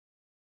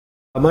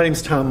My name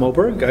is Tom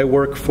Moberg. I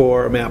work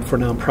for MAP for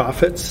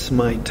Nonprofits.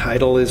 My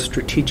title is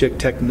Strategic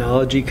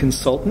Technology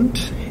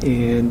Consultant,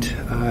 and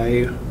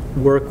I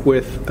work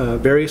with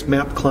various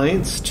MAP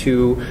clients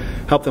to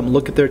help them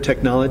look at their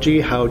technology,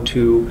 how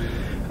to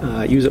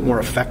use it more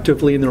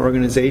effectively in their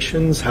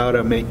organizations, how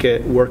to make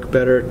it work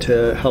better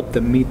to help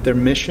them meet their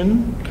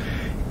mission,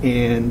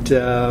 and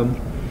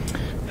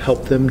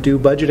help them do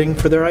budgeting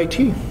for their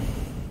IT.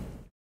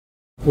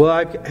 Well,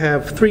 I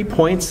have 3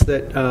 points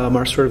that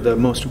are sort of the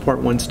most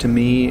important ones to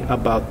me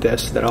about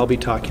this that I'll be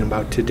talking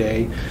about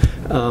today.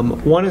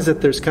 One is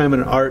that there's kind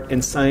of an art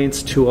and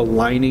science to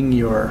aligning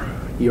your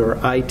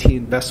IT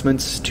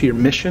investments to your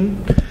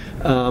mission,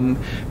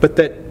 but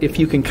that if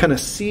you can kind of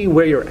see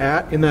where you're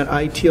at in that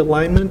IT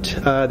alignment,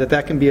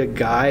 that can be a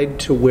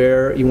guide to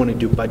where you want to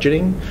do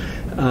budgeting.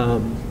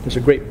 There's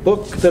a great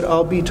book that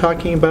I'll be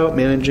talking about,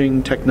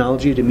 Managing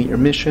Technology to Meet Your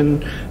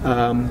Mission,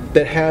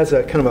 that has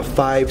a kind of a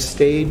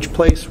 5-stage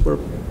place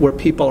where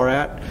people are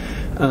at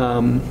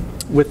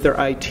with their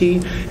IT.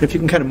 And if you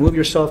can kind of move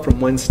yourself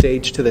from one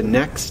stage to the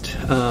next,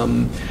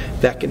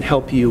 that can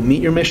help you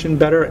meet your mission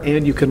better,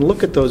 and you can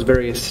look at those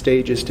various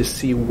stages to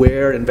see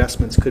where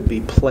investments could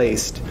be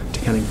placed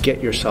to kind of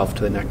get yourself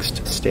to the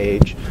next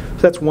stage. So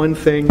that's one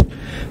thing.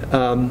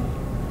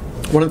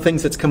 One of the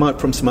things that's come out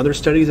from some other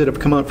studies that have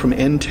come out from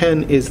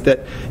N10 is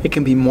that it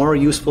can be more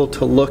useful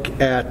to look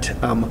at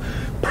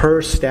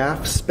per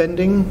staff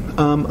spending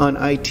on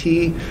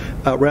IT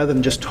rather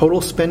than just total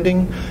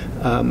spending.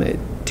 It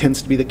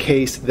tends to be the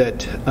case that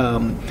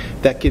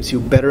that gives you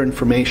better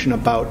information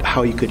about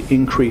how you could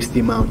increase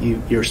the amount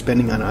you're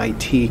spending on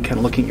IT, kind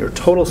of looking at your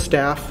total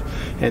staff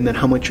and then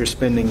how much you're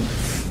spending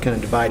kind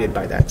of divided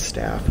by that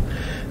staff.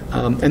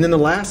 And then the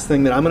last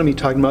thing that I'm going to be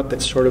talking about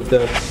that's sort of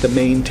the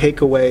main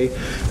takeaway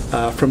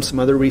from some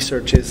other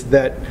research is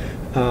that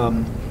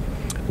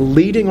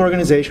leading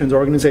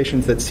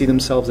organizations that see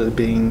themselves as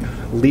being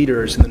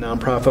leaders in the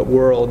nonprofit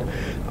world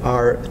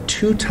are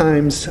 2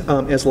 times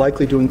as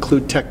likely to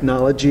include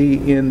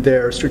technology in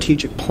their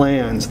strategic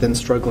plans than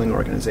struggling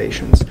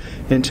organizations.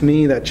 And to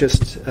me, that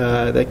just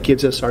that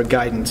gives us our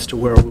guidance to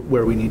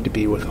where we need to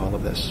be with all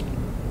of this.